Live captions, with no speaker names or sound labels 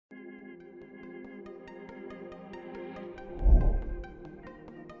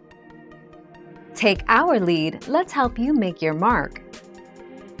Take our lead, let's help you make your mark.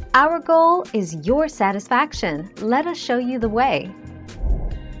 Our goal is your satisfaction. Let us show you the way.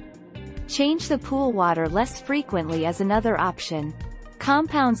 Change the pool water less frequently is another option.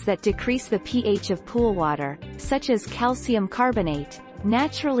 Compounds that decrease the pH of pool water, such as calcium carbonate,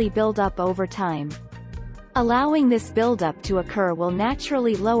 naturally build up over time. Allowing this buildup to occur will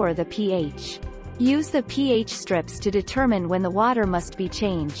naturally lower the pH. Use the pH strips to determine when the water must be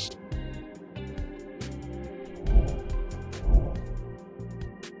changed.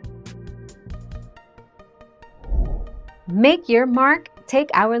 Make your mark, take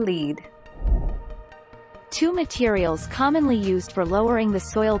our lead. Two materials commonly used for lowering the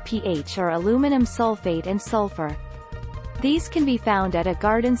soil pH are aluminum sulfate and sulfur. These can be found at a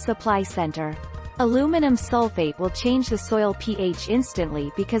garden supply center. Aluminum sulfate will change the soil pH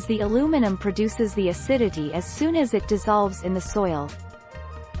instantly because the aluminum produces the acidity as soon as it dissolves in the soil.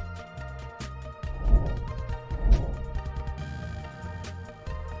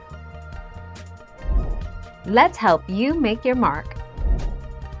 Let's help you make your mark.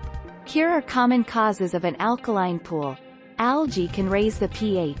 Here are common causes of an alkaline pool. Algae can raise the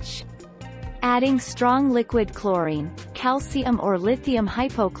pH. Adding strong liquid chlorine, calcium or lithium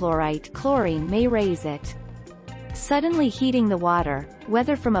hypochlorite chlorine may raise it. Suddenly heating the water,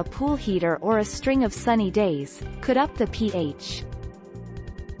 whether from a pool heater or a string of sunny days, could up the pH.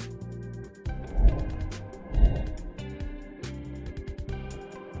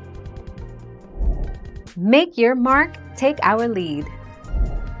 Make your mark, take our lead.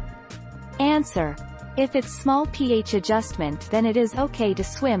 Answer: if it's small pH adjustment, then it is okay to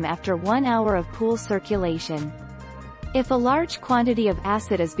swim after 1 hour of pool circulation. If a large quantity of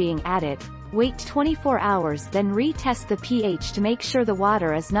acid is being added, wait 24 hours then retest the pH to make sure the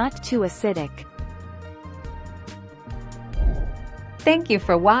water is not too acidic. Thank you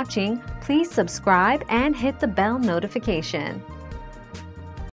for watching. Please subscribe and hit the bell notification.